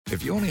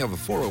If you only have a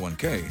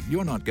 401k,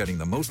 you're not getting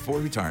the most for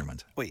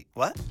retirement. Wait,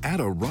 what? Add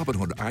a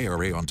Robinhood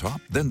IRA on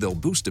top, then they'll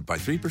boost it by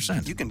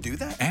 3%. You can do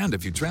that? And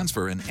if you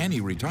transfer in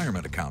any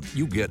retirement account,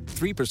 you get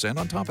 3%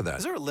 on top of that.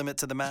 Is there a limit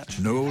to the match?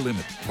 No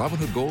limit.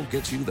 Robinhood Gold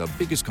gets you the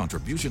biggest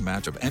contribution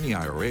match of any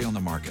IRA on the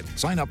market.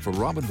 Sign up for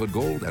Robinhood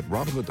Gold at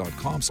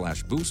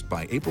Robinhood.com/boost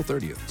by April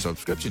 30th.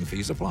 Subscription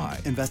fees apply.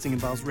 Investing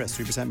involves risk.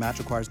 3% match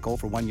requires gold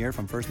for 1 year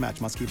from first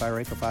match. Must keep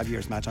IRA for 5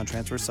 years. Match on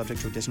transfers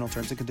subject to additional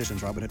terms and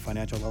conditions. Robinhood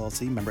Financial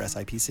LLC, member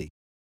SIPC.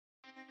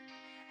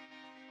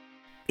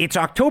 It's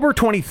October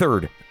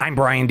 23rd. I'm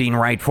Brian Dean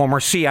Wright,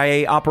 former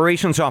CIA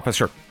operations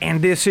officer,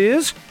 and this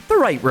is The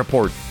Wright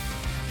Report.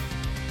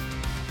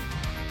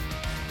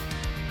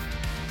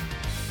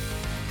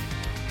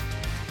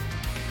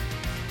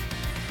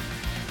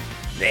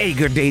 Hey,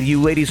 good day to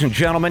you, ladies and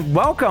gentlemen.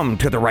 Welcome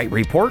to The Wright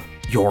Report,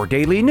 your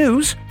daily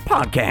news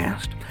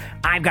podcast.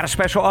 I've got a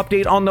special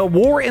update on the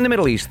war in the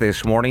Middle East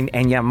this morning,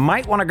 and you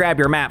might want to grab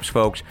your maps,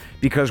 folks,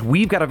 because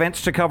we've got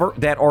events to cover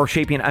that are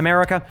shaping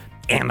America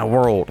and the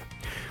world.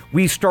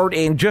 We start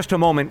in just a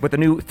moment with the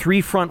new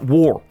three-front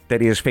war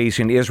that is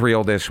facing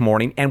Israel this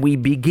morning, and we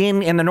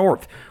begin in the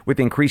north with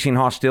increasing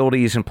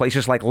hostilities in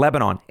places like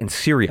Lebanon and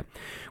Syria.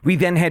 We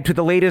then head to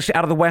the latest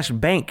out of the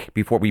West Bank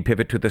before we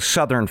pivot to the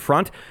southern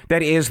front,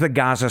 that is the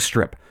Gaza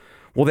Strip.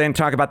 We'll then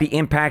talk about the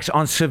impacts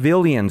on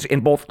civilians in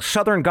both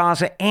southern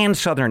Gaza and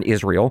southern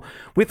Israel,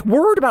 with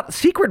word about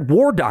secret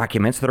war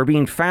documents that are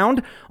being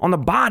found on the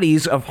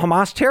bodies of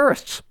Hamas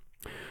terrorists.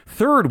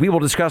 Third, we will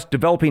discuss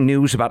developing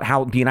news about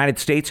how the United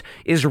States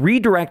is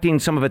redirecting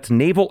some of its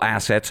naval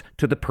assets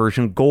to the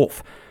Persian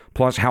Gulf,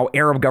 plus how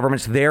Arab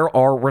governments there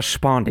are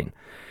responding.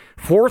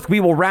 Fourth, we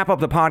will wrap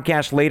up the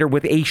podcast later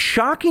with a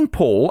shocking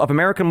poll of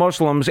American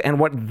Muslims and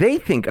what they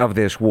think of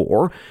this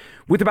war,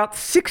 with about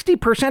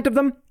 60% of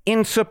them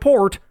in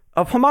support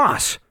of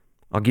Hamas.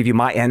 I'll give you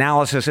my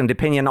analysis and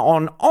opinion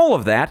on all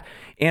of that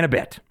in a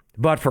bit.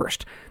 But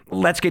first,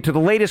 let's get to the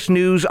latest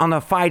news on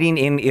the fighting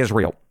in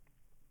Israel.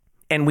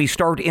 And we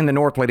start in the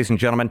north, ladies and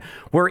gentlemen,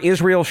 where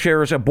Israel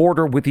shares a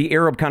border with the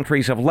Arab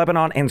countries of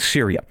Lebanon and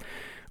Syria.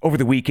 Over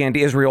the weekend,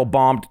 Israel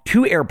bombed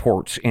 2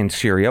 airports in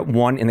Syria,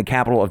 one in the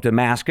capital of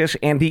Damascus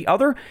and the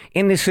other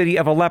in the city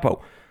of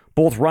Aleppo.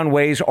 Both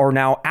runways are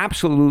now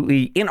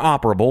absolutely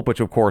inoperable, which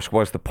of course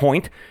was the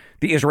point.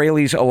 The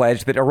Israelis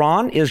allege that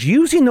Iran is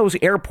using those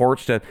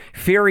airports to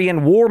ferry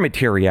in war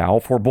material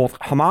for both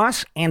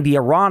Hamas and the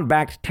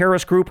Iran-backed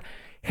terrorist group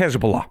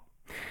Hezbollah.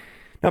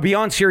 Now,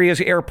 beyond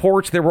Syria's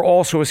airports, there were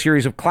also a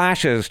series of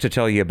clashes to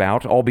tell you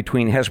about, all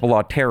between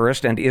Hezbollah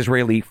terrorists and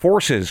Israeli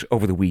forces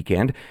over the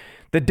weekend.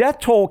 The death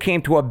toll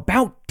came to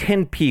about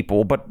 10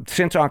 people, but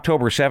since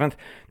October 7th,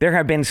 there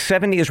have been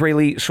 7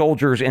 Israeli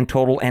soldiers in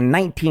total and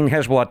 19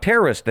 Hezbollah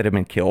terrorists that have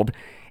been killed.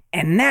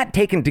 And that,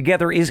 taken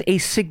together, is a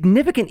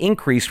significant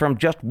increase from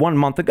just 1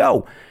 month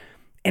ago.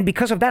 And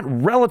because of that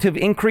relative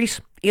increase,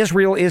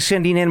 Israel is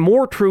sending in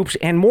more troops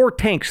and more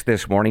tanks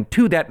this morning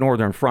to that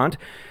northern front.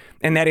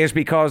 And that is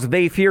because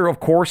they fear,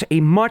 of course, a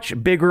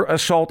much bigger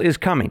assault is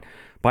coming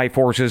by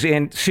forces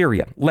in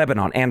Syria,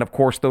 Lebanon, and, of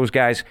course, those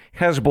guys,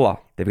 Hezbollah.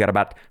 They've got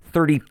about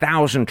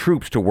 30,000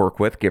 troops to work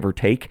with, give or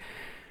take.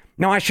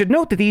 Now, I should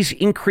note that these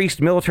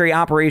increased military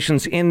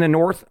operations in the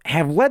north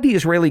have led the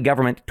Israeli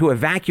government to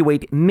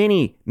evacuate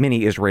many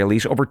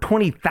Israelis. Over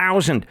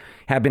 20,000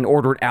 have been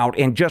ordered out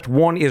in just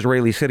one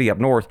Israeli city up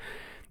north.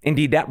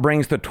 Indeed, that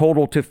brings the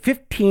total to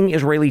 15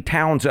 Israeli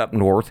towns up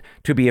north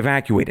to be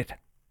evacuated.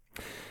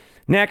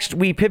 Next,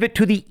 we pivot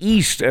to the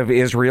east of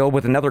Israel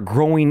with another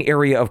growing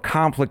area of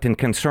conflict and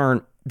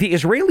concern. The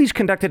Israelis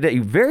conducted a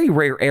very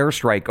rare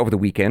airstrike over the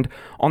weekend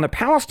on the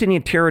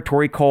Palestinian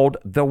territory called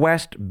the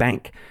West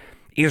Bank.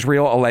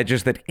 Israel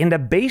alleges that in the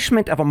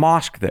basement of a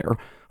mosque there,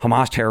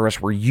 Hamas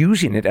terrorists were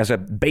using it as a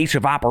base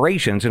of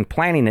operations and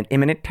planning an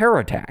imminent terror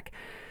attack.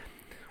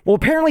 Well,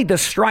 apparently the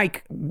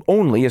strike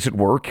only, as it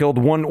were, killed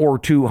 1 or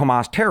 2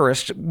 Hamas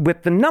terrorists,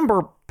 with the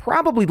number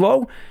probably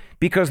low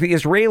because the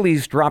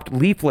Israelis dropped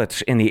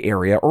leaflets in the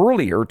area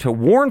earlier to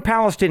warn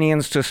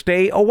Palestinians to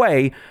stay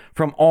away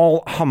from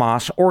all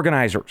Hamas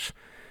organizers.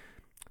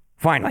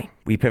 Finally,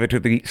 we pivot to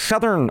the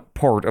southern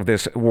part of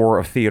this war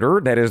of theater,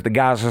 that is the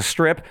Gaza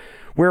Strip,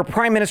 where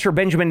Prime Minister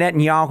Benjamin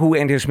Netanyahu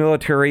and his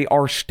military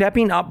are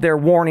stepping up their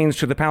warnings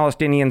to the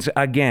Palestinians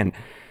again.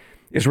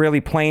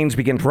 Israeli planes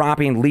began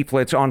dropping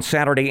leaflets on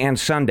Saturday and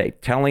Sunday,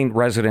 telling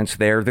residents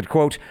there that,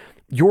 quote,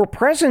 "Your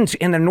presence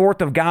in the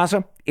north of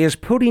Gaza is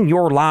putting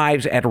your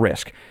lives at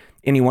risk.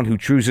 Anyone who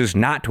chooses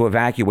not to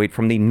evacuate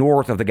from the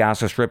north of the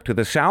Gaza Strip to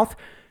the south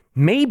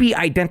may be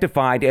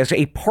identified as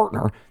a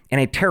partner in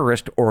a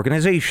terrorist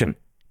organization,"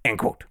 end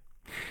quote.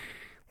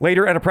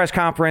 Later at a press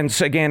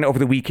conference again over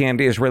the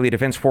weekend, Israeli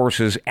Defense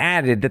Forces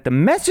added that the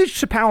message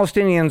to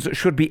Palestinians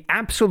should be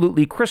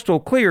absolutely crystal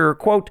clear,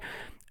 quote,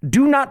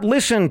 "Do not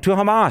listen to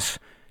Hamas.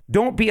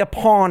 Don't be a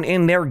pawn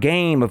in their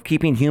game of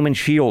keeping human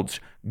shields.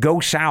 Go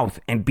south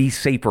and be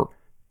safer,"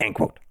 end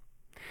quote.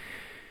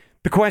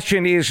 The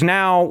question is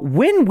now,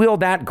 when will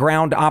that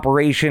ground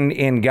operation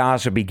in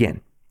Gaza begin?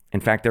 In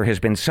fact, there has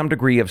been some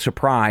degree of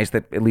surprise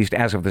that, at least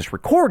as of this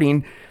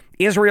recording,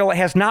 Israel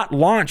has not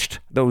launched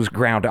those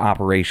ground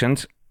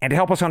operations. And to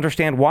help us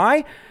understand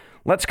why,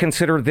 let's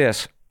consider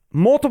this.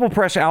 Multiple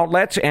press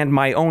outlets and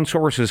my own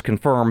sources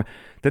confirm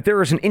that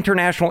there is an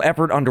international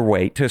effort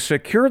underway to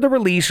secure the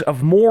release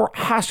of more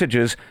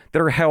hostages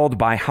that are held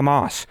by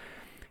Hamas.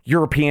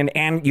 European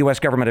and U.S.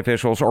 government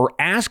officials are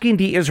asking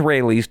the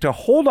Israelis to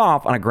hold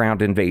off on a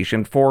ground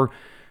invasion for,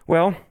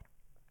 well,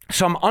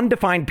 some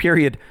undefined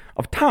period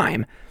of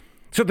time.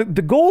 So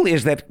the goal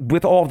is that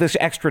with all this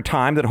extra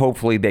time that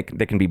hopefully they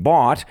can be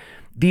bought,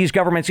 these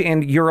governments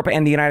in Europe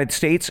and the United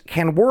States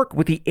can work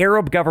with the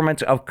Arab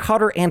governments of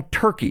Qatar and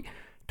Turkey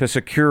to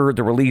secure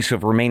the release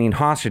of remaining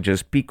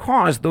hostages,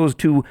 because those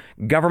two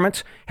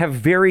governments have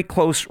very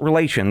close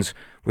relations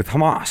with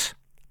Hamas.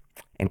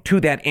 And to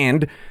that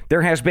end,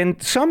 there has been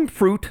some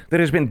fruit that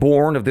has been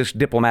born of this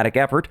diplomatic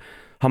effort.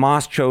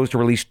 Hamas chose to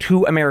release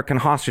 2 American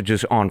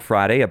hostages on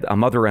Friday, a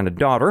mother and a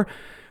daughter,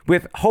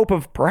 with hope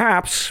of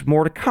perhaps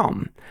more to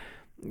come.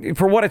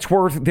 For what it's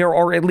worth, there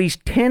are at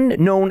least 10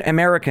 known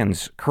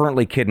Americans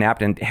currently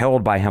kidnapped and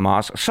held by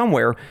Hamas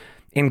somewhere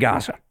in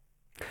Gaza.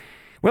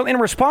 Well, in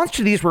response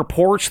to these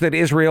reports that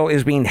Israel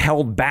is being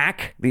held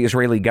back, the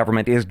Israeli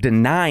government is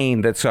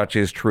denying that such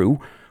is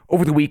true.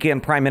 Over the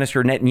weekend, Prime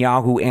Minister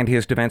Netanyahu and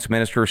his defense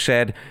minister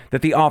said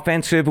that the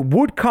offensive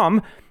would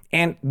come,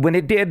 and when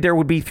it did, there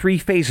would be 3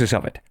 phases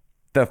of it.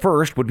 The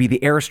first would be the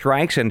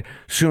airstrikes and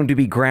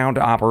soon-to-be ground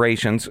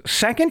operations.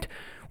 Second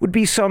would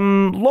be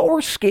some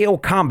lower-scale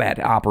combat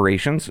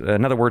operations,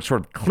 in other words, sort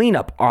of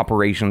cleanup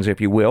operations,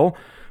 if you will,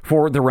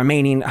 for the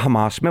remaining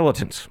Hamas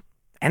militants.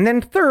 And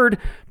then third,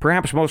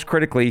 perhaps most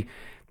critically,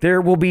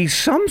 there will be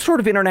some sort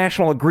of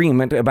international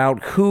agreement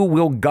about who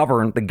will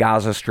govern the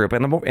Gaza Strip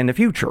in the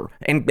future,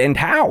 and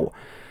how.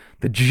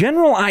 The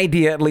general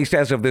idea, at least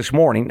as of this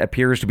morning,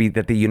 appears to be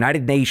that the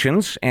United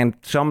Nations and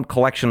some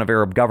collection of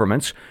Arab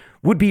governments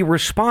would be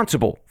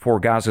responsible for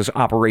Gaza's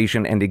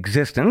operation and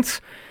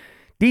existence.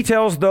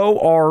 Details, though,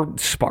 are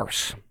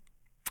sparse.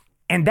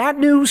 And that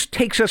news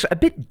takes us a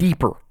bit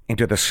deeper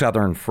into the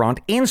southern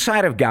front,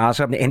 inside of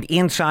Gaza and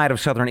inside of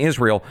southern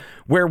Israel,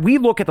 where we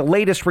look at the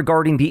latest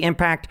regarding the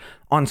impact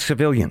on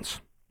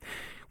civilians.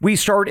 We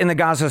start in the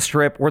Gaza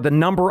Strip, where the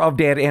number of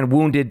dead and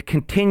wounded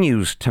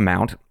continues to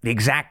mount. The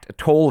exact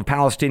toll of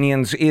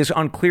Palestinians is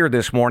unclear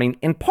this morning,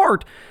 in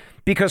part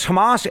because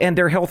Hamas and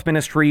their health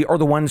ministry are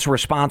the ones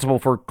responsible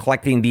for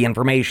collecting the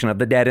information of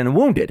the dead and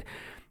wounded.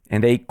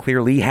 And they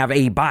clearly have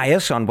a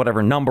bias on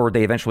whatever number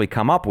they eventually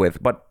come up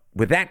with. But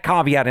with that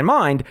caveat in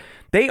mind,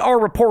 they are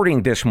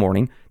reporting this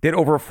morning that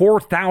over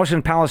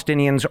 4,000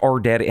 Palestinians are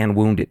dead and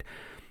wounded.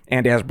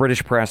 And as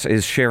British press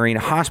is sharing,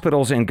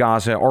 hospitals in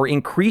Gaza are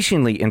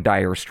increasingly in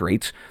dire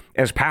straits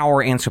as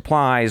power and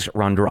supplies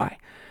run dry.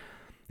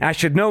 I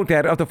should note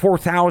that of the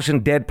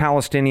 4,000 dead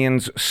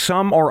Palestinians,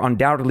 some are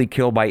undoubtedly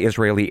killed by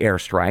Israeli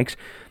airstrikes.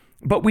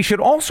 But we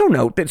should also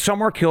note that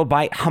some are killed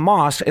by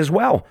Hamas as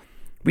well.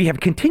 We have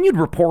continued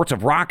reports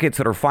of rockets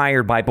that are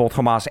fired by both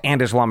Hamas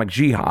and Islamic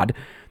Jihad.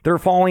 They're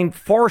falling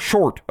far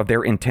short of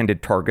their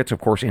intended targets, of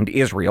course, in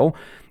Israel.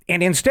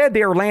 And instead,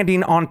 they are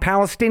landing on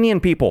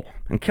Palestinian people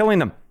and killing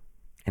them.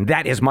 And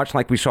that is much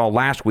like we saw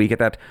last week at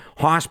that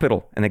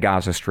hospital in the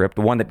Gaza Strip,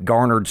 the one that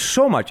garnered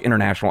so much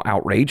international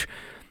outrage.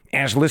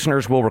 As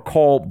listeners will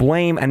recall,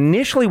 blame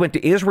initially went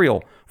to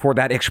Israel for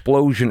that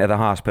explosion at the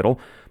hospital.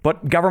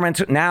 But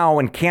governments now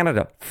in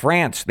Canada,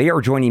 France, they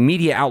are joining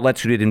media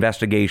outlets who did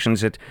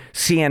investigations at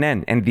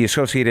CNN and the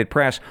Associated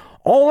Press,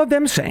 all of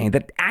them saying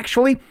that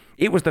actually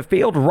it was the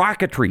failed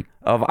rocketry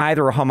of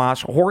either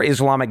Hamas or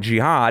Islamic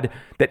Jihad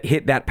that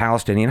hit that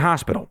Palestinian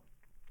hospital.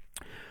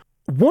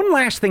 One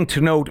last thing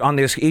to note on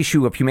this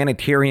issue of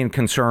humanitarian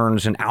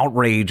concerns and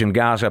outrage in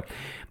Gaza.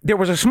 There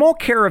was a small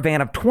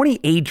caravan of 20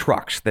 aid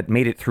trucks that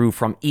made it through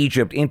from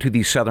Egypt into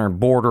the southern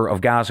border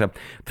of Gaza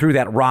through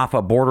that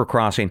Rafah border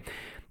crossing.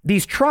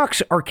 These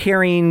trucks are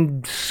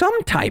carrying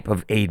some type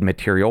of aid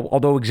material,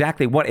 although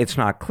exactly what, it's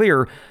not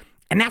clear.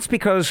 And that's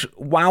because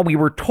while we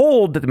were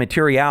told that the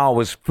material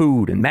was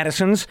food and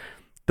medicines,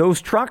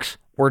 those trucks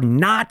were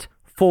not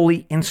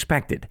fully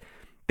inspected.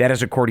 That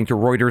is according to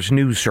Reuters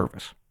news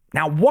service.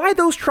 Now, why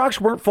those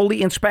trucks weren't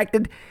fully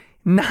inspected,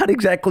 not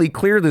exactly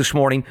clear this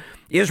morning.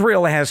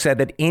 Israel has said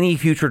that any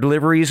future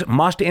deliveries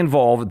must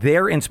involve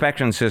their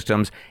inspection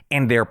systems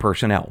and their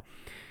personnel.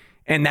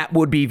 And that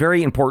would be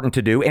very important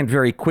to do, and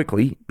very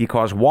quickly,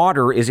 because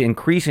water is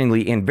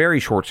increasingly in very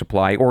short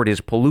supply, or it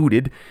is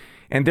polluted.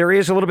 And there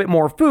is a little bit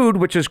more food,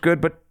 which is good,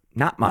 but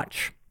not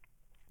much.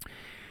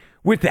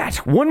 With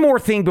that, one more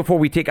thing before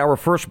we take our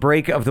first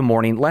break of the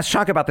morning. Let's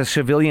talk about the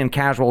civilian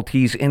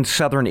casualties in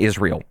southern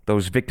Israel,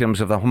 those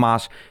victims of the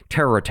Hamas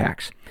terror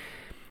attacks.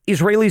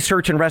 Israeli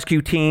search and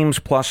rescue teams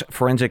plus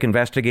forensic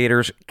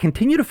investigators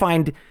continue to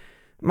find,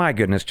 my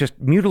goodness, just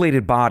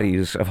mutilated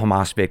bodies of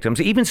Hamas victims,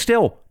 even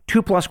still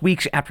 2+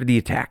 weeks after the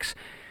attacks.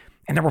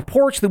 And the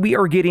reports that we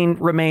are getting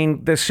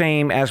remain the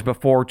same as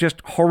before,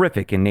 just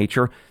horrific in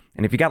nature.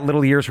 And if you got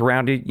little ears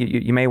around it,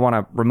 you may want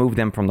to remove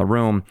them from the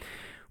room.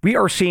 We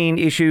are seeing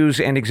issues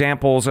and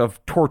examples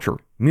of torture,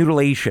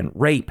 mutilation,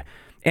 rape,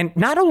 and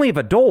not only of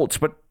adults,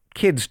 but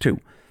kids too.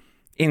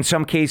 In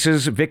some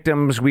cases,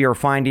 victims, we are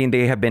finding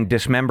they have been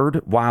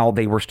dismembered while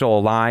they were still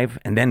alive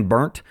and then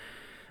burnt.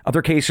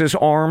 Other cases,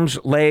 arms,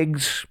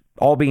 legs,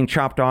 all being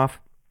chopped off.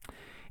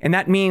 And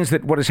that means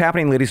that what is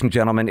happening, ladies and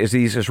gentlemen, is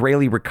these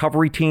Israeli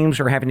recovery teams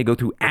are having to go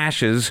through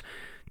ashes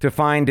to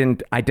find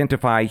and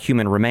identify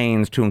human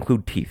remains, to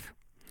include teeth.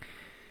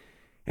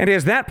 And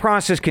as that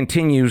process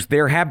continues,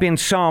 there have been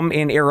some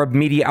in Arab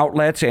media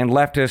outlets and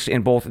leftists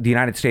in both the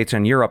United States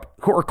and Europe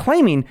who are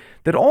claiming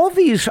that all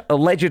these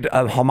alleged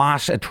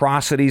Hamas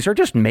atrocities are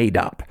just made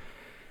up.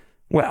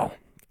 Well,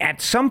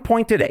 at some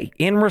point today,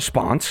 in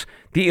response,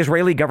 the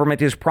Israeli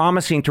government is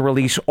promising to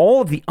release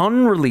all of the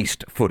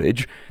unreleased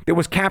footage that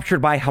was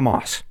captured by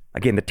Hamas.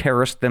 Again, the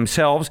terrorists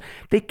themselves,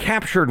 they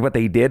captured what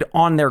they did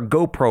on their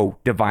GoPro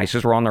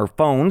devices or on their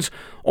phones,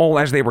 all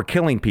as they were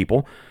killing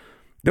people.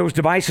 Those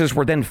devices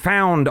were then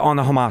found on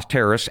the Hamas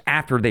terrorists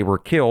after they were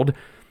killed.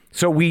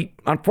 So we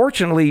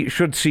unfortunately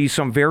should see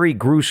some very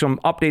gruesome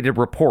updated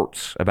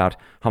reports about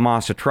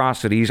Hamas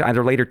atrocities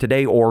either later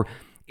today or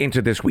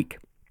into this week.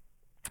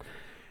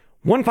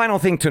 One final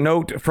thing to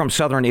note from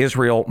southern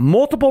Israel,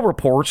 multiple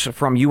reports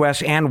from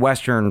U.S. and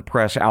Western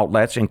press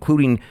outlets,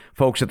 including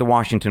folks at the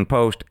Washington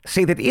Post,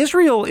 say that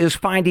Israel is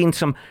finding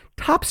some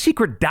top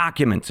secret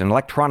documents and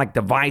electronic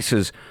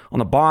devices on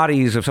the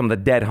bodies of some of the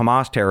dead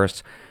Hamas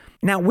terrorists.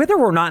 Now, whether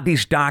or not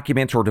these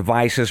documents or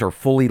devices are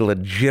fully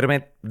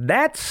legitimate,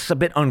 that's a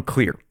bit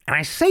unclear. And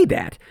I say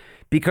that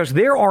because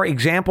there are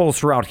examples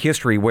throughout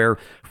history where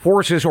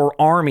forces or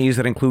armies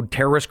that include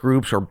terrorist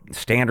groups or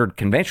standard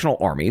conventional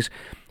armies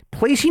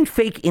placing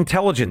fake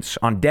intelligence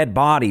on dead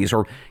bodies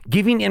or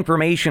giving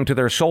information to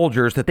their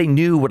soldiers that they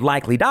knew would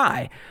likely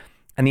die.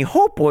 And the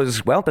hope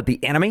was, well, that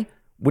the enemy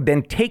would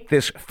then take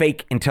this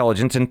fake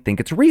intelligence and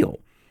think it's real.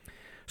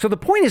 So the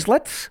point is,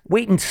 let's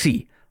wait and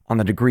see on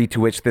the degree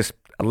to which this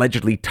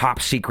allegedly top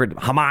secret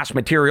Hamas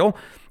material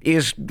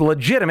is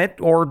legitimate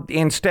or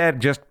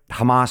instead just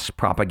Hamas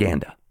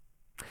propaganda.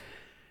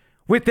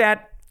 With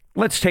that,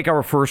 let's take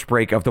our first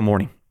break of the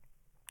morning.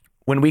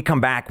 When we come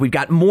back, we've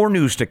got more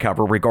news to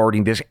cover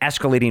regarding this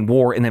escalating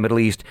war in the Middle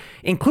East,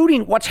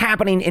 including what's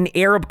happening in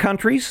Arab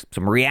countries,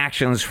 some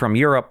reactions from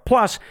Europe,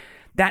 plus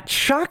that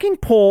shocking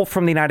poll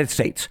from the United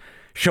States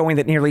showing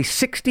that nearly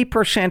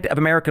 60% of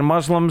American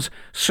Muslims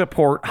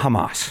support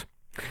Hamas.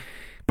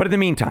 But in the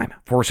meantime,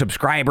 for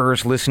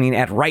subscribers listening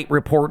at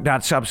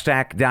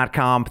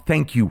rightreport.substack.com,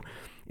 thank you.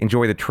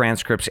 Enjoy the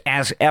transcripts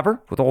as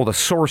ever with all the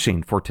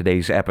sourcing for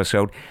today's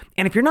episode.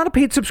 And if you're not a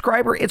paid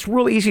subscriber, it's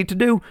really easy to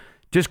do.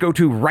 Just go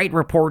to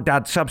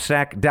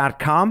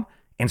rightreport.substack.com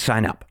and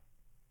sign up.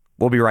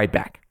 We'll be right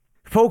back.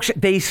 Folks,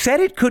 they said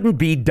it couldn't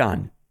be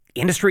done.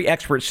 Industry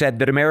experts said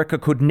that America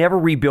could never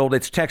rebuild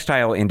its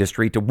textile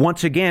industry to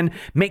once again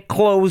make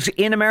clothes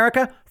in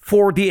America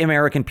for the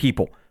American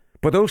people.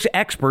 But those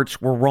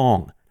experts were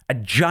wrong. A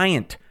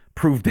giant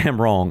proved them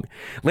wrong.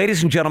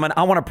 Ladies and gentlemen,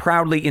 I want to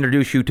proudly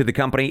introduce you to the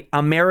company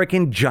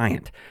American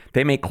Giant.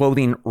 They make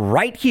clothing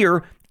right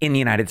here in the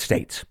United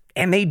States.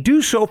 And they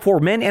do so for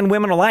men and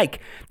women alike.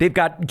 They've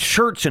got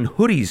shirts and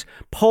hoodies,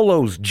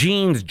 polos,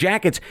 jeans,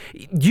 jackets,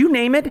 you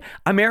name it,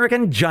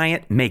 American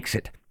Giant makes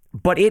it.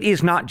 But it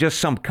is not just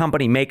some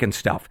company making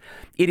stuff.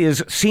 It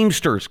is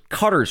seamsters,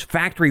 cutters,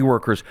 factory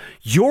workers,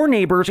 your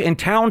neighbors in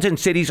towns and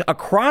cities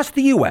across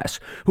the U.S.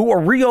 who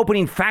are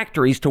reopening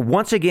factories to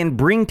once again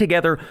bring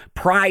together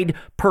pride,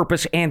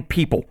 purpose, and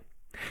people.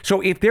 So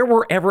if there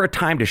were ever a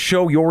time to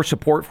show your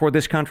support for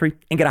this country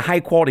and get a high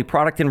quality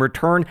product in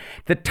return,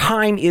 the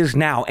time is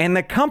now. And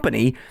the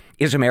company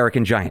is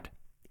American Giant.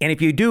 And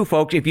if you do,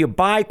 folks, if you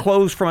buy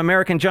clothes from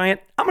American Giant,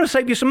 I'm going to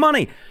save you some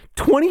money.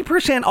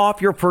 20%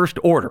 off your first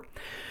order.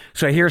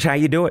 So here's how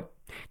you do it.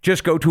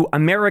 Just go to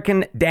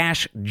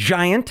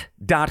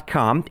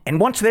American-Giant.com.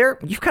 And once there,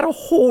 you've got a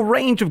whole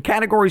range of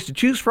categories to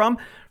choose from.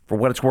 For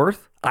what it's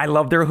worth, I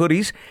love their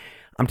hoodies.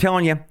 I'm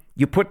telling you,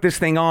 you put this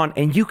thing on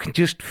and you can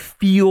just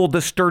feel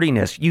the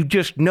sturdiness. You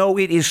just know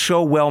it is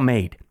so well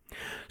made.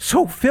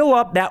 So fill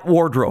up that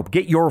wardrobe.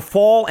 Get your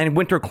fall and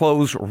winter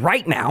clothes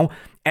right now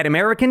at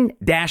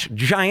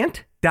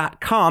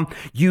American-Giant.com.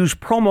 Use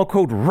promo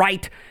code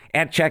RIGHT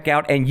at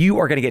checkout and you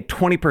are going to get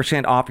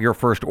 20% off your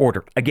first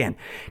order. Again,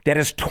 that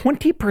is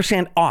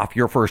 20% off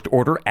your first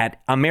order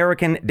at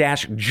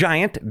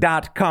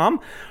American-Giant.com.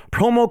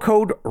 Promo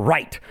code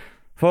RIGHT.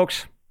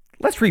 Folks,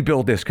 let's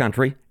rebuild this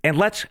country and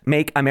let's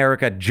make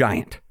America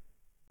giant.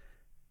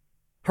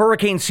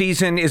 Hurricane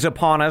season is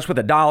upon us with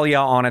a Dahlia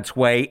on its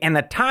way, and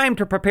the time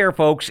to prepare,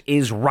 folks,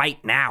 is right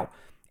now.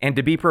 And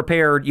to be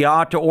prepared, you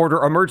ought to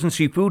order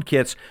emergency food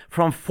kits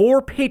from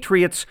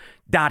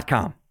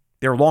 4patriots.com.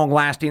 Their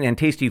long-lasting and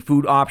tasty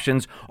food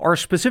options are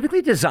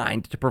specifically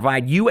designed to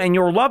provide you and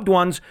your loved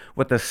ones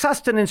with the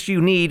sustenance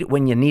you need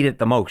when you need it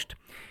the most.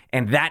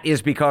 And that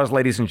is because,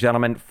 ladies and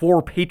gentlemen,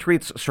 4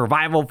 Patriots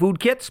survival food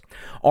kits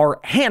are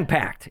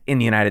hand-packed in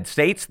the United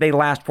States. They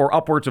last for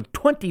upwards of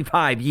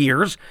 25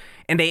 years,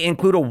 and they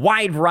include a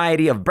wide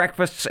variety of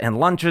breakfasts and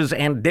lunches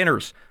and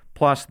dinners.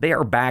 Plus, they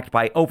are backed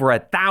by over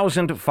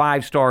 1,000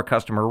 5-star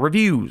customer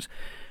reviews.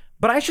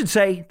 But I should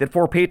say that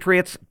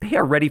 4Patriots, they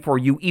are ready for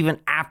you even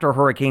after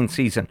hurricane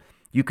season.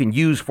 You can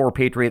use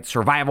 4Patriots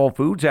survival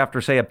foods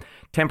after, say, a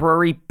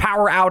temporary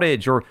power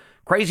outage or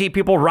crazy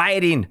people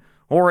rioting,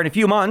 or in a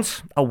few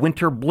months, a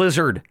winter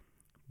blizzard.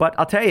 But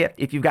I'll tell you,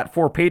 if you've got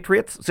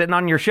 4Patriots sitting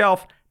on your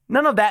shelf,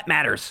 none of that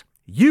matters.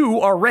 You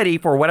are ready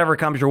for whatever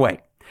comes your way.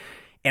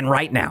 And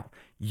right now,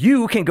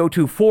 you can go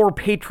to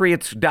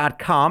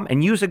 4patriots.com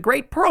and use a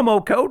great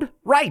promo code,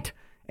 RIGHT,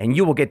 and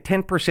you will get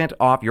 10%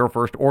 off your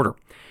first order.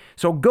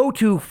 So go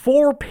to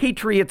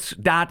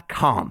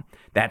 4patriots.com.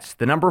 That's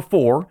the number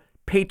 4,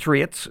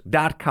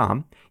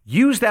 patriots.com.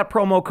 Use that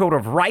promo code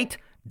of RIGHT,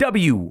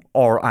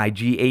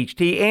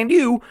 WRIGHT, and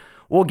you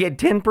will get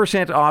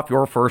 10% off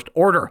your first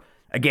order.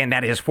 Again,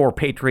 that is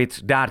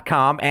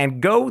 4patriots.com,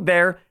 and go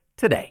there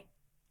today.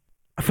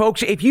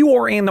 Folks, if you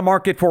are in the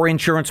market for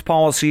insurance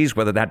policies,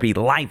 whether that be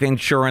life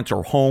insurance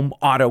or home,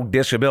 auto,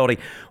 disability,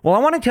 well, I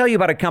want to tell you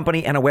about a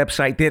company and a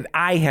website that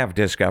I have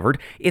discovered.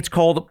 It's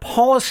called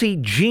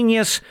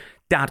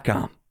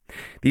PolicyGenius.com.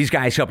 These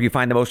guys help you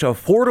find the most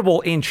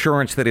affordable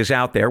insurance that is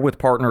out there with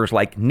partners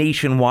like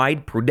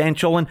Nationwide,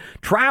 Prudential, and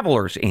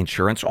Travelers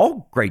Insurance,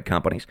 all great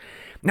companies.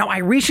 Now, I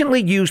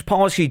recently used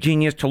Policy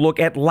Genius to look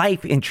at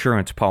life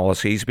insurance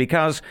policies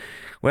because,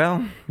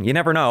 well, you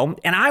never know,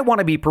 and I want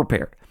to be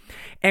prepared.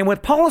 And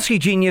with Policy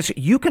Genius,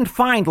 you can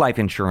find life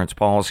insurance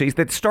policies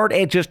that start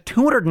at just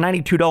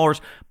 $292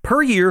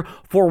 per year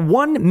for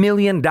 $1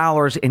 million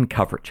in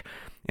coverage.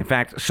 In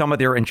fact, some of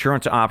their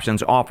insurance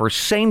options offer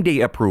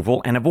same-day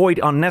approval and avoid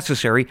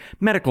unnecessary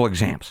medical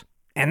exams.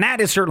 And that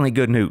is certainly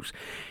good news.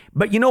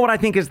 But you know what I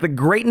think is the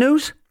great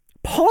news?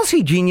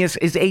 Policy Genius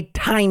is a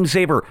time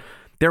saver.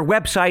 Their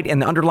website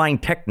and the underlying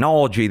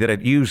technology that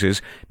it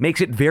uses makes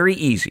it very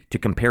easy to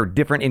compare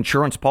different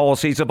insurance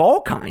policies of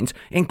all kinds,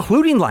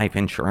 including life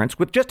insurance,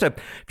 with just a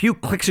few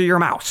clicks of your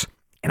mouse.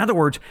 In other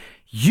words,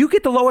 you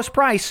get the lowest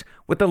price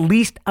with the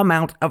least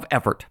amount of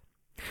effort.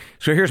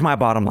 So here's my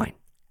bottom line.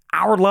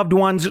 Our loved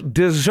ones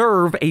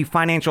deserve a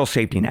financial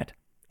safety net,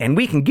 and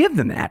we can give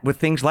them that with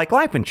things like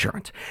life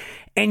insurance.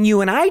 And you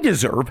and I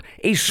deserve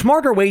a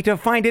smarter way to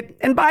find it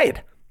and buy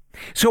it.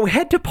 So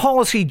head to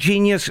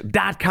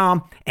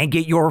PolicyGenius.com and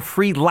get your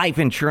free life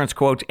insurance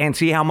quotes and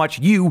see how much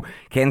you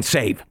can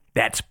save.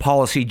 That's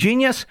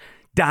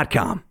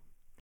PolicyGenius.com.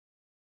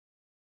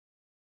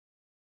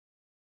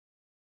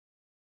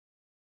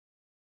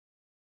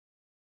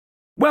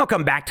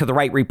 Welcome back to The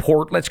Right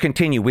Report. Let's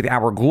continue with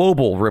our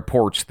global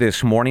reports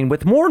this morning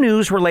with more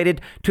news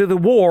related to the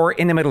war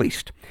in the Middle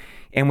East.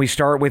 And we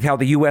start with how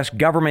the U.S.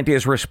 government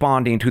is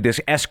responding to this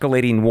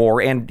escalating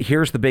war. And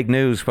here's the big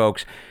news,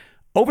 folks.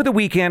 Over the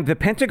weekend, the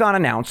Pentagon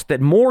announced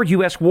that more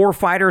U.S.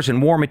 warfighters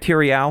and war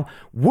materiel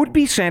would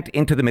be sent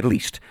into the Middle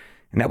East.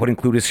 And that would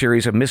include a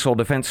series of missile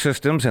defense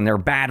systems and their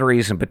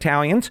batteries and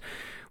battalions.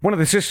 One of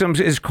the systems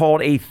is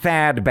called a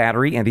THAAD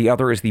battery, and the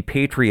other is the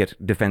Patriot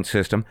defense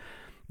system.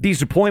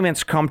 These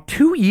deployments come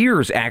 2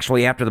 years,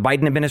 actually, after the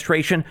Biden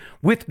administration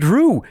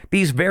withdrew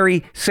these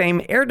very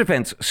same air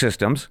defense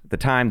systems. At the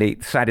time, they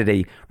cited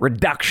a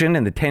reduction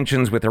in the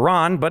tensions with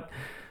Iran, but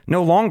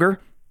no longer.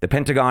 The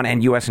Pentagon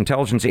and U.S.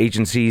 intelligence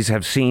agencies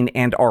have seen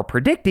and are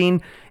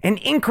predicting an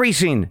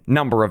increasing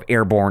number of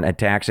airborne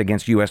attacks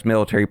against U.S.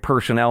 military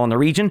personnel in the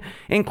region,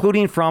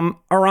 including from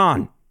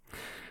Iran.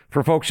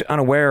 For folks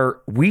unaware,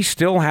 we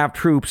still have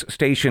troops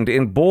stationed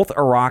in both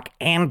Iraq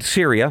and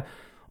Syria,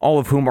 all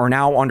of whom are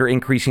now under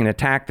increasing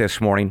attack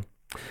this morning.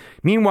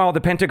 Meanwhile, the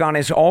Pentagon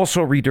is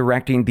also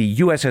redirecting the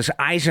USS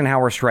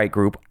Eisenhower Strike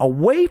Group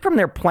away from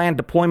their planned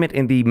deployment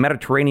in the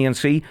Mediterranean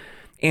Sea.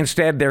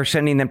 Instead, they're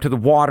sending them to the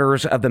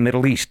waters of the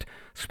Middle East,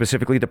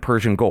 specifically the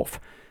Persian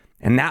Gulf.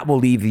 And that will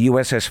leave the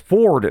USS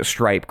Ford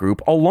Strike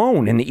Group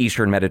alone in the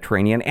Eastern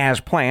Mediterranean as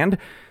planned.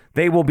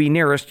 They will be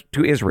nearest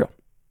to Israel.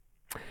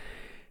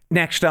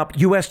 Next up,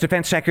 U.S.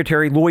 Defense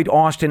Secretary Lloyd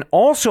Austin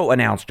also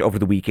announced over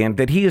the weekend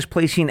that he is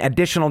placing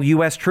additional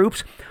U.S.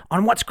 troops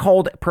on what's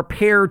called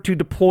prepare to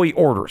deploy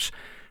orders.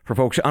 For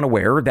folks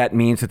unaware, that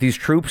means that these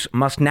troops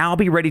must now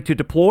be ready to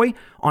deploy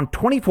on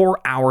 24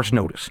 hours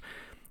notice.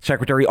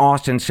 Secretary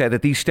Austin said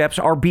that these steps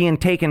are being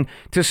taken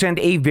to send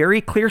a very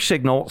clear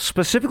signal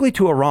specifically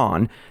to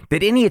Iran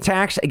that any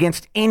attacks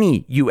against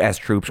any U.S.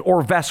 troops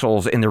or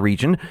vessels in the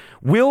region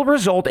will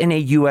result in a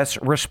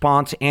U.S.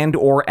 response and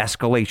or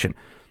escalation.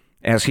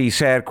 As he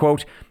said,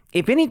 quote,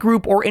 if any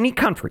group or any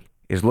country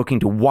is looking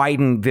to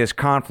widen this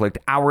conflict,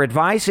 our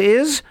advice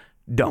is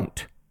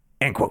don't,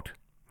 end quote.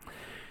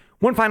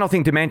 One final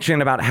thing to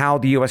mention about how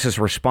the U.S. is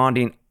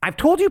responding. I've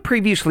told you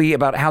previously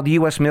about how the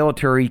U.S.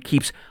 military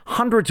keeps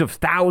hundreds of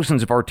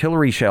thousands of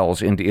artillery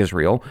shells into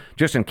Israel,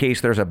 just in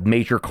case there's a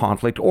major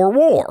conflict or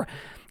war.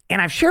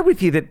 And I've shared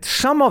with you that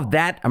some of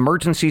that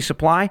emergency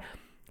supply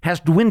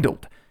has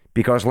dwindled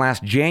because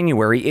last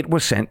January it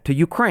was sent to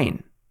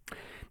Ukraine.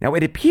 Now,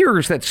 it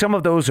appears that some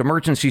of those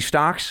emergency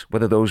stocks,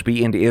 whether those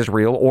be into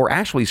Israel or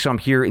actually some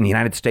here in the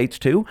United States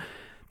too,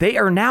 they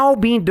are now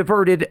being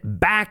diverted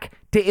back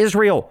to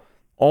Israel,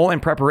 all in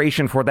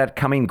preparation for that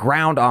coming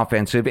ground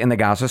offensive in the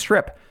Gaza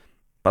Strip.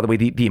 By the way,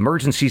 the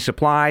emergency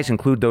supplies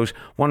include those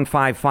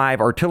 155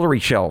 artillery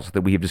shells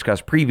that we have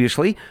discussed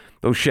previously.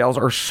 Those shells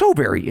are so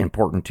very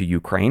important to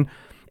Ukraine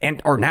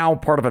and are now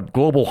part of a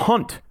global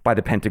hunt by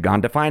the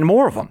Pentagon to find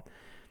more of them.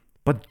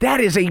 But that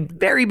is a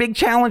very big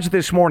challenge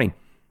this morning.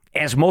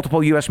 As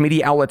multiple U.S.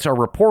 media outlets are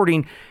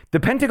reporting, the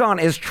Pentagon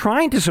is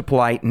trying to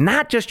supply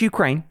not just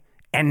Ukraine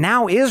and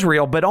now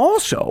Israel, but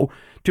also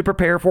to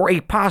prepare for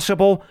a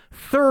possible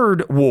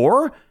third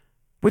war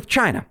with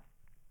China.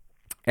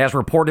 As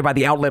reported by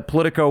the outlet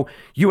Politico,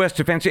 U.S.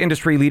 defense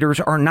industry leaders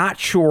are not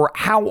sure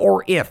how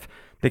or if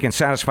they can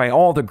satisfy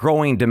all the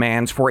growing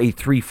demands for a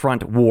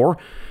three-front war.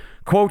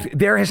 Quote,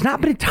 there has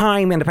not been a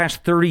time in the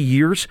past 30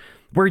 years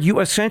where you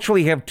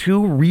essentially have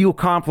two real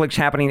conflicts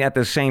happening at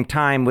the same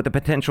time with the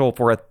potential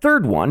for a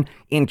third one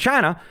in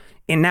China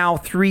in now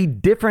three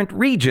different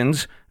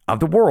regions of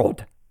the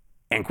world,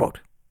 end quote.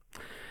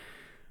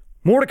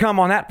 More to come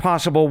on that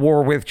possible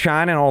war with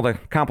China and all the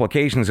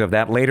complications of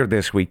that later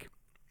this week.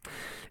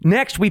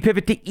 Next, we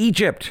pivot to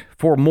Egypt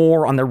for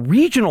more on the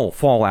regional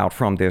fallout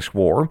from this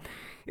war.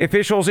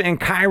 Officials in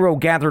Cairo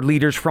gathered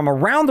leaders from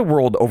around the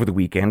world over the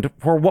weekend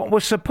for what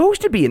was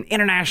supposed to be an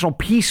international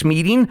peace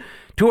meeting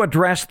to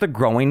address the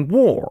growing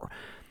war.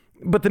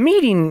 But the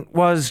meeting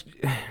was,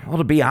 well,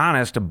 to be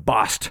honest, a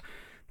bust.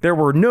 There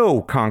were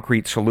no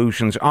concrete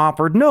solutions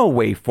offered, no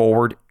way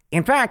forward.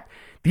 In fact,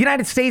 the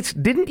United States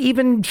didn't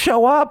even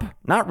show up.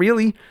 Not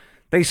really.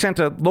 They sent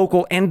a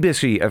local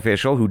embassy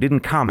official who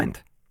didn't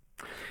comment.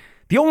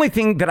 The only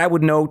thing that I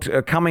would note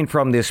coming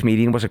from this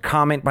meeting was a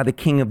comment by the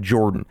King of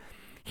Jordan.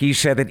 He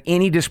said that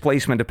any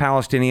displacement of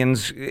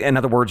Palestinians, in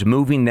other words,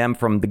 moving them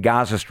from the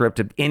Gaza Strip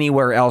to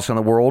anywhere else in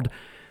the world,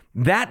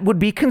 that would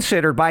be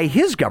considered by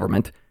his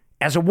government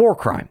as a war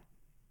crime.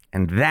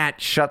 And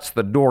that shuts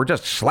the door,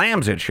 just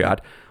slams it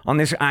shut, on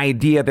this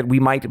idea that we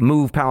might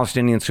move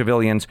Palestinian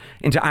civilians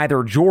into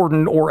either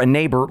Jordan or a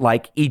neighbor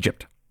like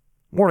Egypt.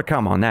 More to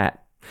come on that.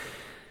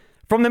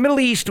 From the Middle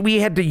East, we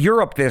head to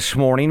Europe this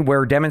morning,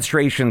 where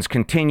demonstrations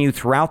continue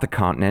throughout the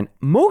continent,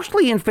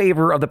 mostly in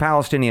favor of the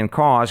Palestinian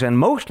cause and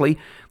mostly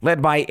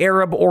led by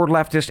Arab or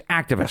leftist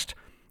activists.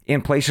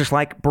 In places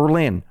like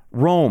Berlin,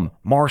 Rome,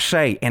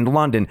 Marseille, and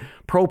London,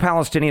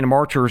 pro-Palestinian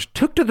marchers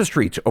took to the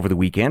streets over the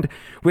weekend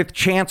with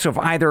chants of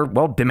either,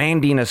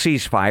 demanding a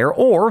ceasefire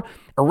or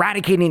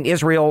eradicating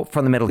Israel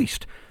from the Middle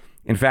East.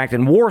 In fact,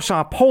 in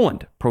Warsaw,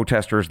 Poland,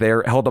 protesters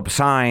there held up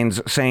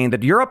signs saying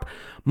that Europe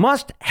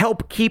must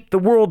help keep the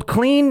world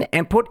clean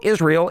and put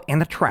Israel in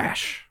the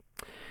trash.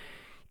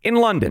 In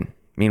London,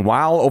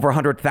 meanwhile, over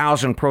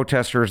 100,000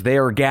 protesters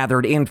there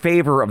gathered in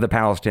favor of the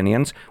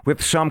Palestinians,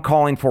 with some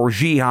calling for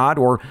jihad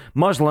or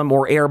Muslim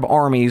or Arab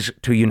armies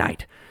to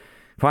unite.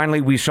 Finally,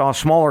 we saw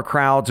smaller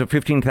crowds of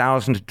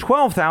 15,000 to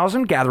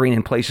 12,000 gathering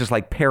in places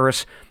like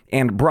Paris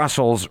and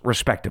Brussels,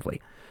 respectively.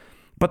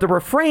 But the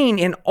refrain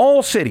in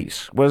all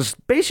cities was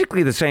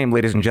basically the same,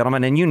 ladies and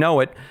gentlemen, and you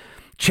know it.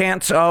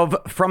 Chants of,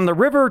 from the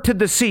river to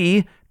the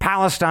sea,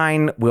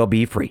 Palestine will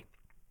be free.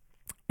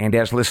 And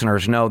as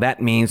listeners know,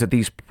 that means that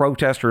these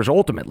protesters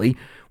ultimately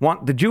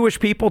want the Jewish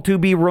people to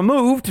be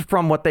removed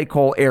from what they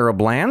call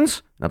Arab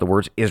lands, in other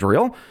words,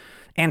 Israel,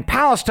 and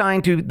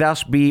Palestine to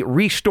thus be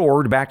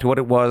restored back to what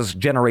it was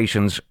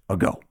generations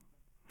ago.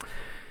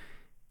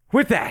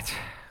 With that,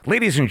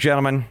 ladies and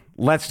gentlemen,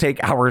 let's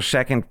take our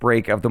second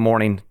break of the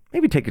morning.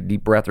 Maybe take a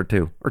deep breath or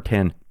two, or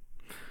 10.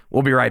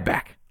 We'll be right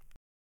back.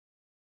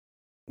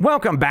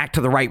 Welcome back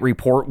to The Right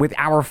Report with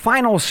our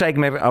final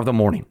segment of the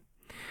morning.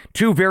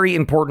 Two very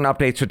important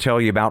updates to tell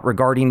you about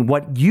regarding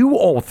what you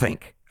all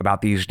think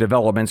about these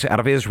developments out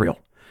of Israel.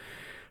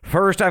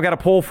 First, I've got a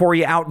poll for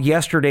you out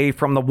yesterday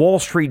from the Wall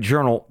Street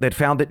Journal that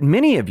found that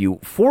many of you,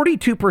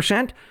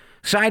 42%,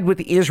 side with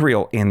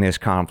Israel in this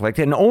conflict,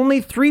 and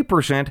only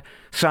 3%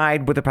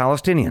 side with the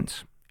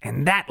Palestinians.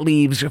 And that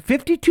leaves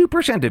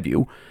 52% of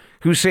you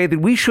who say that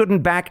we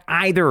shouldn't back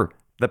either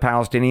the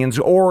Palestinians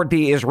or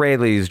the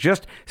Israelis.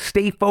 Just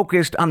stay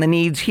focused on the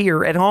needs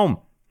here at home.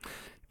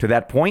 To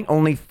that point,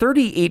 only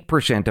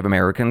 38% of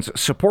Americans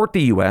support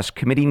the U.S.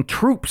 committing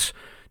troops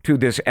to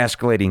this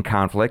escalating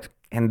conflict.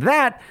 And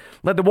that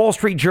led the Wall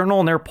Street Journal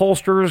and their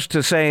pollsters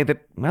to say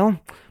that,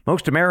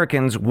 most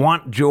Americans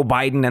want Joe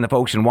Biden and the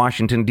folks in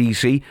Washington,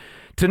 D.C.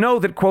 to know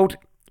that, quote,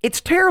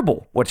 it's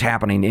terrible what's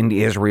happening in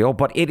Israel,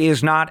 but it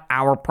is not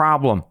our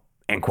problem,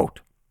 end quote.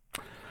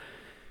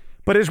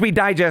 But as we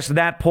digest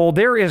that poll,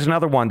 there is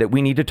another one that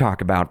we need to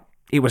talk about.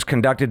 It was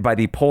conducted by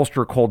the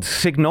pollster called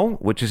Signal,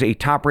 which is a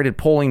top-rated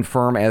polling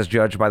firm as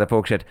judged by the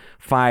folks at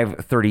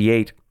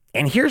 538.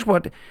 And here's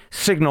what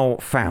Signal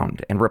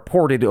found and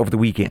reported over the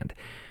weekend.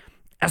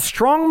 A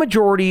strong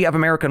majority of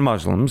American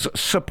Muslims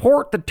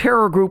support the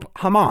terror group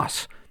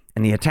Hamas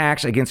and the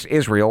attacks against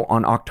Israel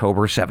on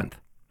October 7th.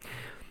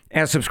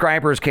 As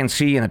subscribers can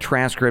see in the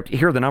transcript,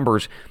 here are the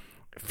numbers.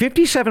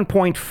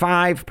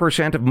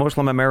 57.5% of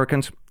Muslim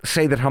Americans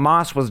say that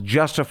Hamas was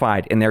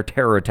justified in their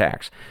terror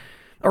attacks.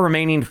 A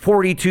remaining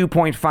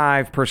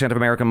 42.5% of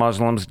American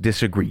Muslims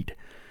disagreed.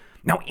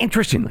 Now,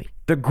 interestingly,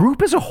 the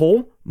group as a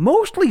whole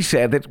mostly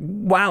said that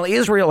while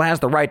Israel has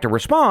the right to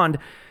respond,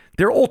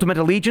 Their ultimate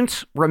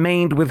allegiance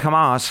remained with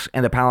Hamas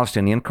and the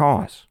Palestinian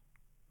cause.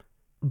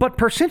 But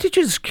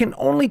percentages can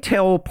only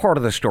tell part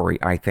of the story,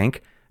 I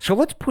think. So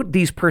let's put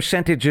these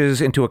percentages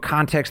into a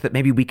context that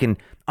maybe we can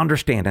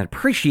understand and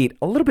appreciate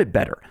a little bit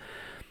better.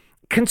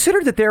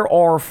 Consider that there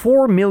are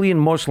 4 million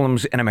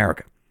Muslims in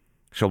America.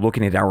 So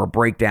looking at our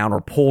breakdown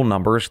or poll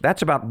numbers,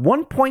 that's about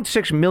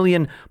 1.6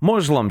 million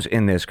Muslims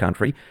in this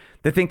country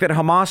that think that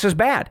Hamas is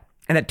bad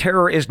and that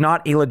terror is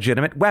not a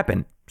legitimate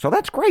weapon. So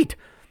that's great.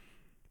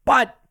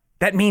 But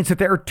that means that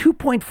there are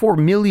 2.4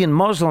 million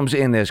Muslims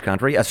in this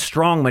country, a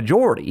strong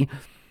majority,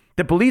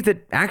 that believe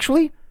that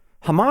actually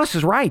Hamas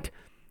is right.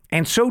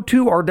 And so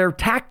too are their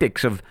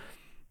tactics of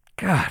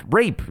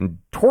rape and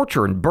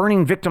torture and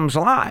burning victims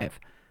alive.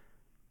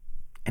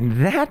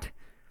 And that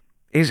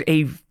is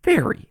a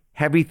very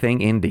heavy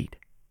thing indeed.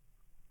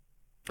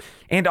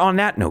 And on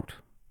that note,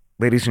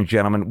 ladies and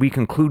gentlemen, we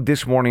conclude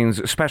this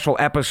morning's special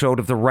episode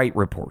of The Right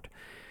Report.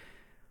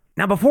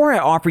 Now, before I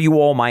offer you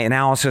all my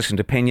analysis and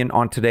opinion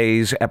on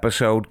today's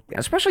episode,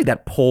 especially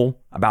that poll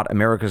about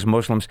America's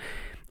Muslims,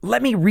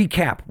 let me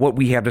recap what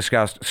we have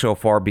discussed so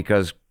far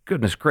because,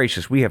 goodness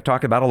gracious, we have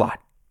talked about a lot.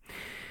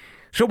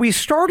 So we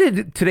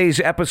started today's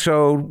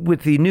episode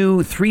with the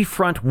new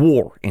three-front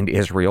war in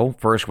Israel.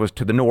 First was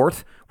to the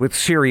north with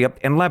Syria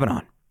and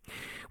Lebanon.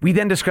 We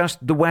then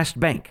discussed the West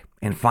Bank,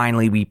 and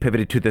finally we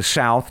pivoted to the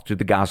south to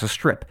the Gaza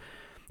Strip.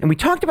 And we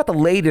talked about the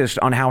latest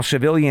on how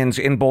civilians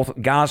in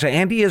both Gaza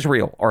and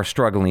Israel are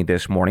struggling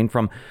this morning,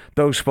 from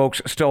those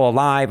folks still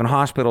alive in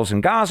hospitals in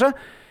Gaza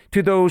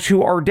to those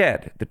who are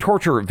dead, the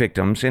torture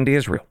victims in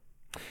Israel.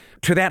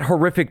 To that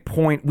horrific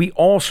point, we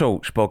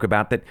also spoke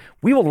about that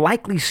we will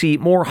likely see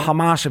more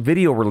Hamas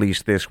video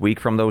released this week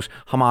from those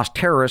Hamas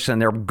terrorists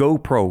and their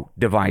GoPro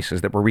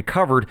devices that were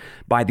recovered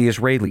by the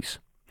Israelis.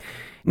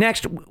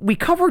 Next, we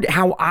covered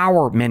how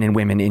our men and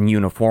women in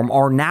uniform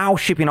are now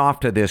shipping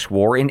off to this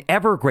war in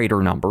ever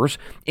greater numbers,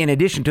 in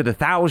addition to the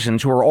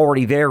thousands who are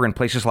already there in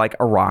places like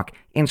Iraq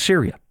and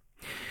Syria.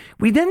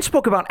 We then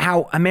spoke about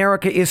how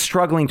America is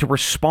struggling to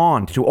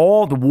respond to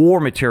all the war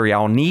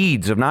material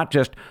needs of not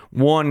just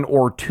one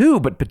or two,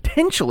 but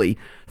potentially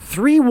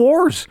 3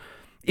 wars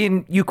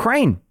in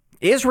Ukraine,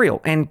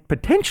 Israel, and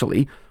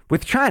potentially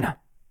with China.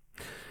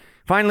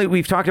 Finally,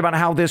 we've talked about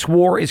how this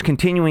war is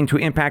continuing to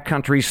impact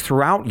countries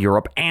throughout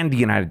Europe and the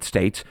United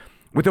States,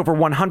 with over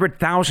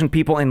 100,000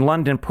 people in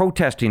London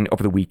protesting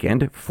over the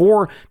weekend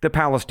for the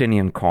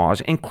Palestinian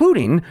cause,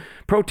 including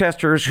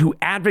protesters who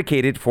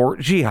advocated for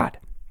jihad.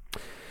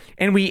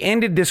 And we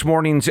ended this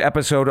morning's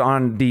episode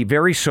on the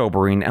very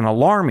sobering and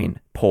alarming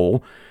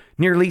poll.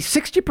 Nearly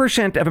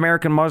 60% of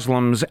American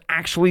Muslims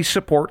actually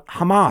support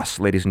Hamas,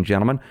 ladies and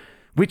gentlemen,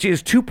 which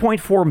is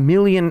 2.4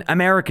 million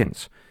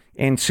Americans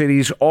in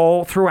cities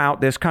all throughout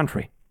this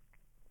country.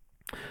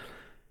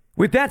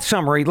 With that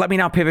summary, let me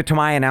now pivot to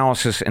my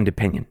analysis and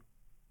opinion.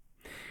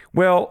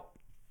 Well,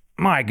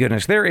 my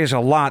goodness, there is a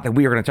lot that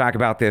we are going to talk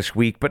about this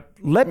week, but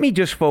let me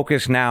just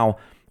focus now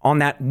on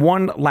that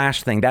one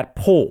last thing, that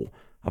poll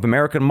of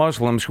American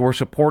Muslims who are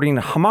supporting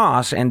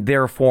Hamas and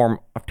their form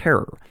of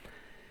terror.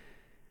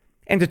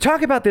 And to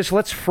talk about this,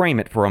 let's frame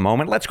it for a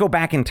moment. Let's go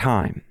back in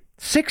time.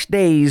 6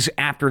 days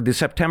after the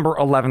September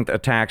 11th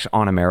attacks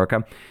on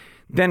America,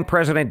 then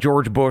President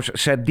George Bush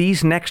said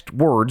these next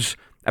words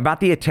about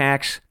the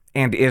attacks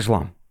and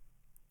Islam.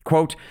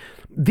 Quote,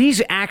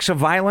 "These acts of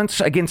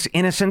violence against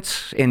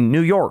innocents in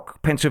New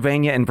York,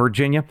 Pennsylvania, and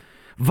Virginia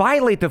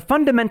violate the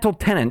fundamental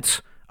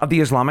tenets of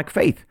the Islamic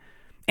faith.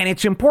 And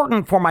it's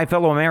important for my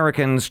fellow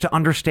Americans to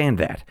understand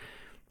that.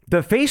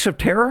 The face of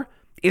terror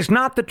is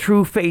not the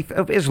true faith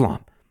of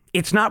Islam.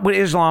 It's not what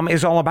Islam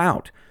is all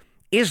about.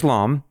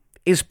 Islam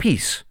is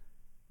peace."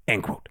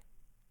 End quote.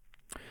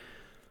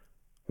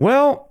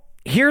 Well,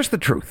 here's the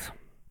truth.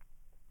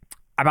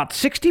 About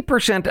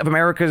 60% of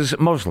America's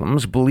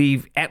Muslims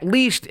believe, at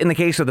least in the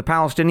case of the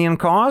Palestinian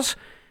cause,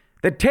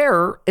 that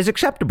terror is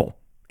acceptable.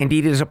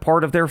 Indeed, it is a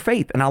part of their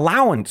faith, an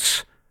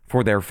allowance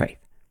for their faith.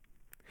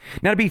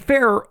 Now, to be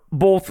fair,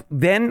 both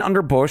then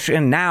under Bush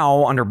and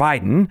now under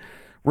Biden,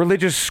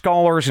 religious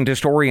scholars and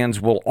historians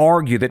will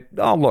argue that,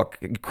 oh, look,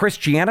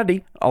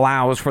 Christianity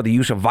allows for the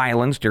use of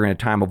violence during a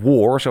time of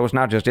war, so it's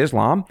not just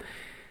Islam.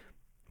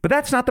 But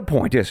that's not the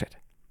point, is it?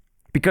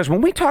 Because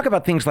when we talk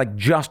about things like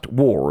just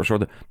wars or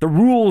the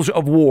rules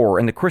of war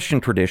in the Christian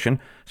tradition,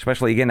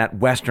 especially, again, that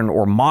Western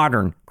or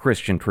modern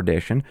Christian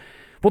tradition,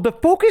 well, the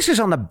focus is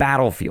on the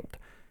battlefield.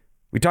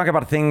 We talk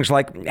about things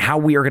like how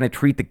we are going to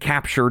treat the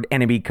captured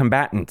enemy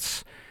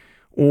combatants,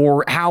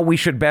 or how we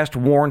should best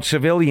warn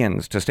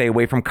civilians to stay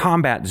away from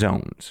combat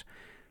zones.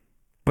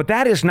 But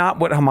that is not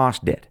what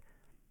Hamas did.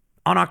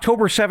 On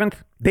October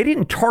 7th, they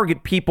didn't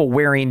target people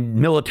wearing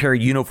military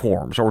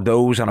uniforms or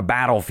those on a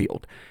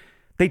battlefield.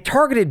 They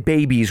targeted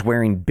babies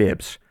wearing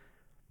bibs.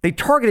 They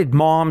targeted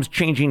moms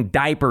changing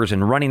diapers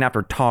and running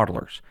after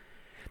toddlers.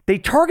 They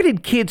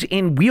targeted kids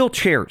in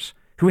wheelchairs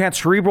who had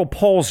cerebral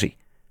palsy.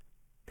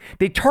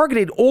 They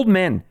targeted old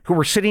men who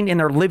were sitting in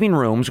their living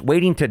rooms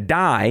waiting to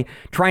die,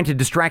 trying to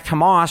distract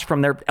Hamas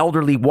from their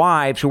elderly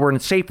wives who were in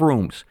safe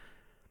rooms.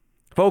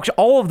 Folks,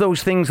 all of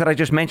those things that I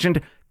just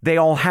mentioned they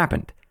all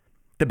happened.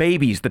 The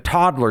babies, the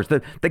toddlers,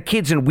 the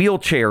kids in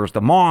wheelchairs,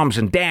 the moms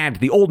and dads,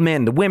 the old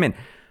men, the women.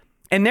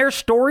 And their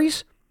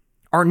stories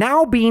are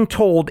now being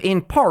told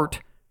in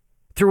part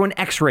through an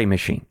X-ray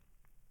machine.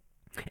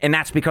 And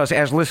that's because,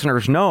 as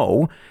listeners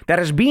know, that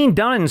is being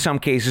done in some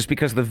cases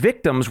because the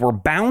victims were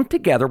bound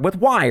together with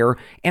wire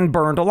and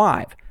burned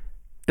alive.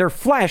 Their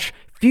flesh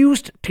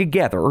fused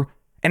together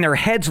and their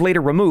heads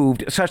later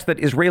removed such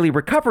that Israeli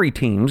recovery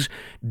teams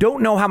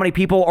don't know how many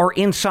people are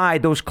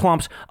inside those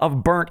clumps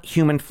of burnt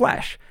human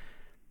flesh.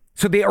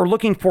 So they are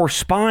looking for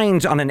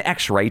spines on an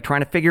X-ray,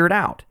 trying to figure it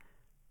out.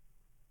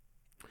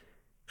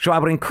 So I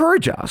would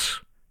encourage us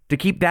to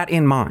keep that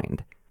in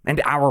mind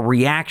and our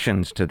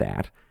reactions to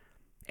that,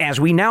 as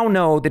we now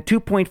know that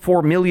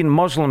 2.4 million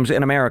Muslims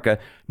in America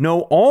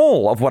know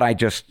all of what I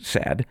just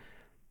said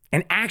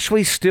and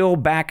actually still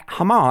back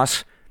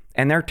Hamas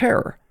and their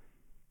terror.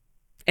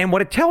 And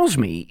what it tells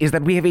me is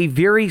that we have a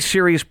very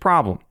serious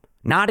problem,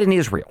 not in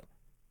Israel,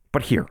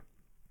 but here.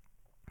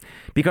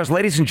 Because,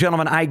 ladies and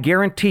gentlemen, I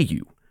guarantee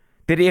you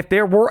that if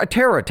there were a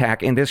terror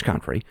attack in this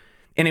country,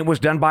 and it was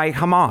done by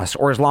Hamas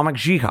or Islamic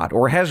Jihad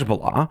or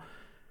Hezbollah,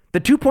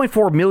 the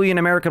 2.4 million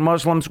American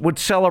Muslims would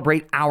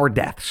celebrate our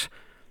deaths.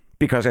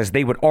 Because, as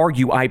they would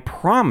argue, I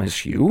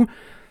promise you,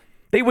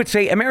 they would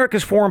say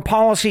America's foreign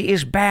policy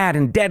is bad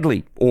and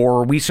deadly,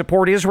 or we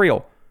support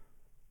Israel.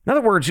 In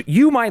other words,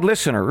 you, my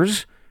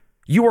listeners,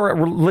 you are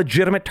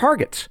legitimate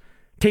targets,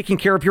 taking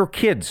care of your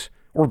kids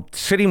or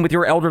sitting with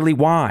your elderly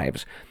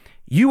wives.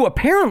 You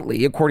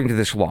apparently, according to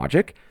this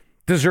logic,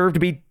 deserve to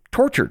be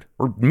tortured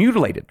or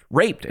mutilated,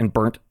 raped, and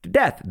burnt to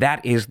death.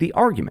 That is the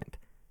argument.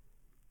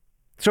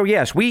 So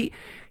yes, we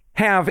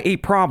have a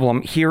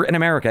problem here in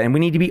America, and we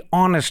need to be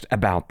honest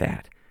about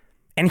that.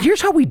 And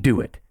here's how we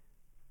do it.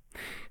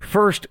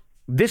 First,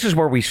 this is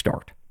where we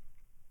start.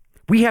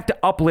 We have to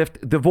uplift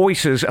the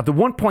voices of the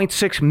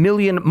 1.6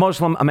 million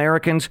Muslim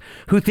Americans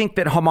who think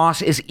that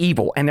Hamas is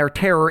evil and their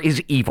terror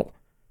is evil.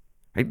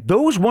 Right?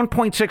 Those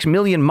 1.6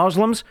 million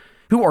Muslims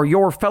who are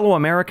your fellow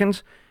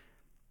Americans,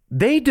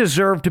 they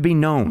deserve to be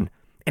known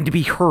and to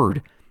be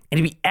heard and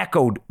to be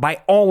echoed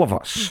by all of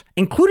us,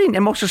 including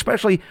and most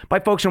especially by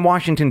folks in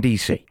Washington,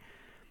 D.C.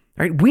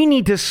 Right? We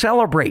need to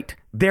celebrate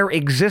their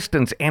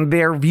existence and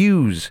their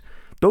views.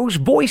 Those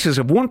voices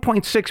of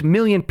 1.6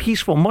 million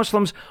peaceful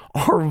Muslims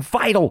are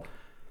vital.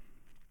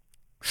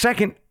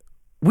 Second,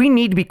 we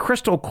need to be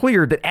crystal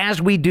clear that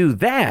as we do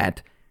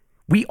that,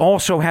 we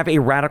also have a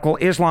radical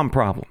Islam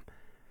problem.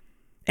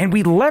 And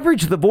we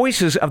leverage the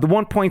voices of the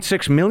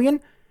 1.6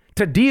 million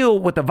to deal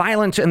with the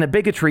violence and the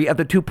bigotry of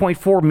the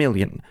 2.4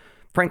 million,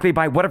 frankly,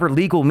 by whatever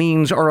legal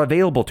means are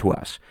available to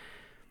us.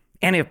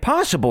 And if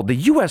possible, the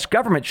U.S.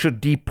 government should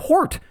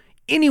deport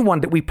anyone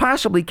that we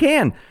possibly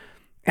can.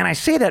 And I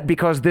say that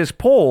because this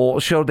poll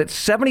showed that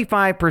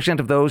 75%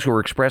 of those who are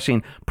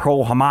expressing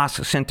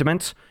pro-Hamas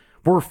sentiments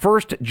were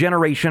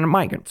first-generation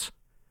migrants.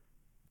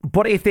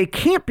 But if they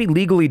can't be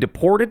legally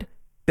deported,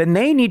 then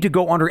they need to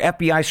go under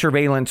FBI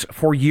surveillance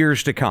for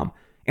years to come.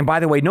 And by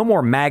the way, no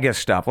more MAGA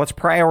stuff. Let's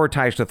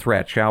prioritize the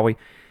threat, shall we?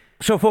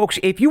 So, folks,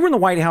 if you were in the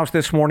White House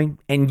this morning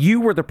and you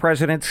were the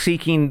president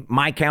seeking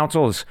my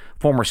counsel as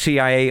former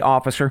CIA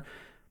officer,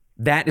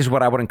 that is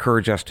what I would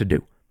encourage us to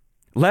do.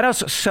 Let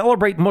us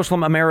celebrate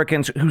Muslim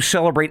Americans who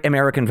celebrate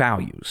American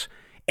values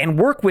and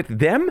work with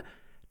them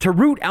to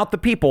root out the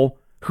people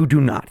who do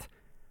not.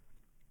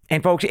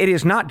 And folks, it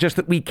is not just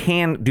that we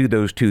can do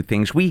those two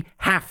things. We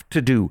have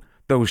to do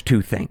those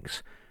two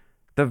things.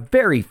 The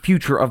very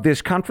future of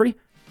this country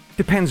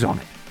depends on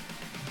it.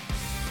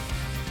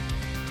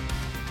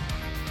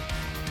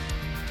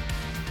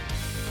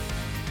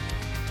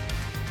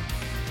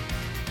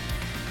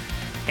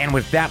 And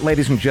with that,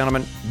 ladies and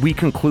gentlemen, we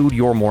conclude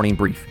your morning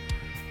brief.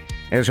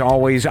 As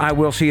always, I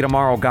will see you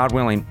tomorrow, God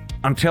willing.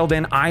 Until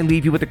then, I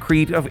leave you with the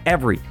creed of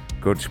every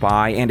good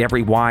spy and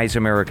every wise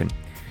American.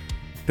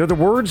 They're the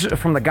words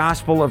from the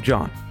Gospel of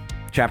John,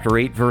 chapter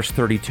 8, verse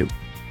 32.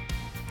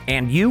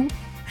 And you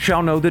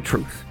shall know the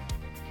truth,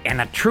 and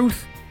the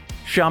truth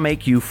shall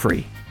make you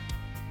free.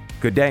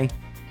 Good day.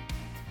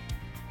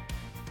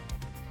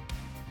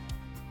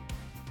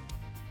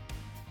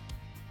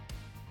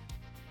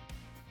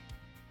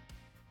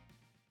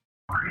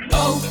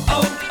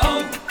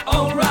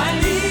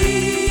 O'Reilly.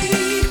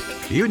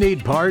 You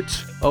need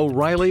parts?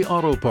 O'Reilly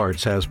Auto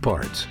Parts has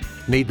parts.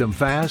 Need them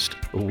fast?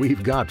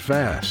 We've got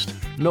fast.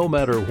 No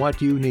matter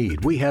what you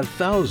need, we have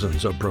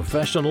thousands of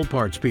professional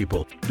parts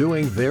people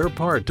doing their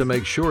part to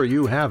make sure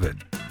you have it.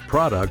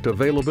 Product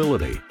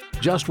availability.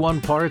 Just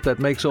one part that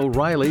makes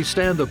O'Reilly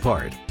stand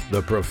apart.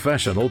 The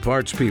professional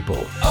parts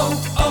people.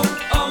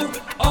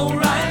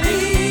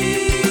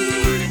 O'Reilly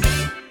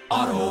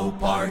Auto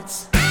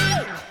Parts.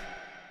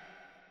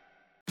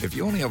 If If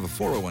you only have a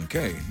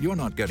 401k, you're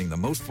not getting the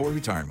most for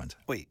retirement.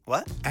 Wait,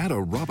 what? Add a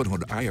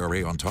Robinhood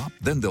IRA on top,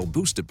 then they'll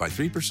boost it by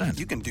 3%.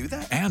 You can do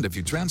that? And if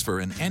you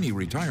transfer in any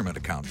retirement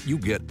account, you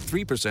get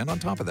 3% on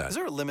top of that. Is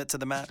there a limit to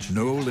the match?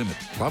 No limit.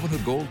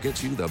 Robinhood Gold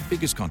gets you the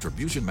biggest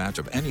contribution match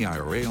of any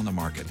IRA on the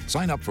market.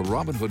 Sign up for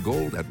Robinhood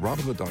Gold at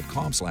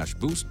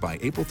Robinhood.com/boost by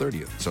April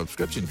 30th.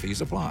 Subscription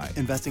fees apply.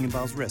 Investing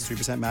involves risk.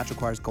 3% match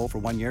requires gold for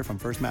 1 year from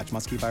first match.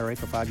 Must keep IRA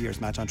for 5 years.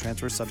 Match on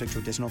transfers subject to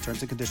additional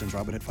terms and conditions.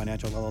 Robinhood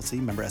Financial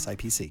LLC, member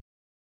SIPC.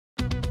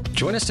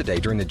 Join us today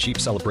during the Jeep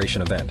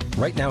Celebration event.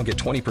 Right now, get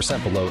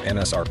 20% below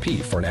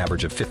MSRP for an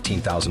average of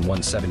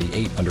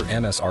 $15,178 under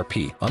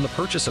MSRP on the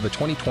purchase of a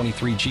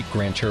 2023 Jeep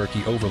Grand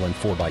Cherokee Overland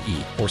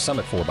 4xE or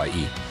Summit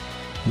 4xE.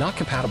 Not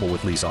compatible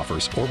with lease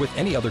offers or with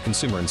any other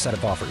consumer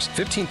incentive offers.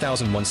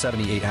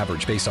 $15,178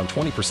 average based on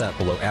 20%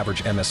 below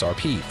average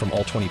MSRP from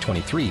all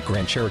 2023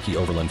 Grand Cherokee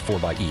Overland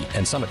 4xE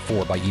and Summit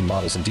 4xE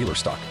models in dealer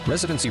stock.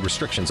 Residency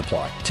restrictions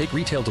apply. Take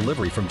retail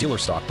delivery from dealer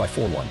stock by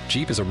 4/1.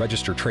 Jeep is a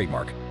registered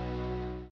trademark.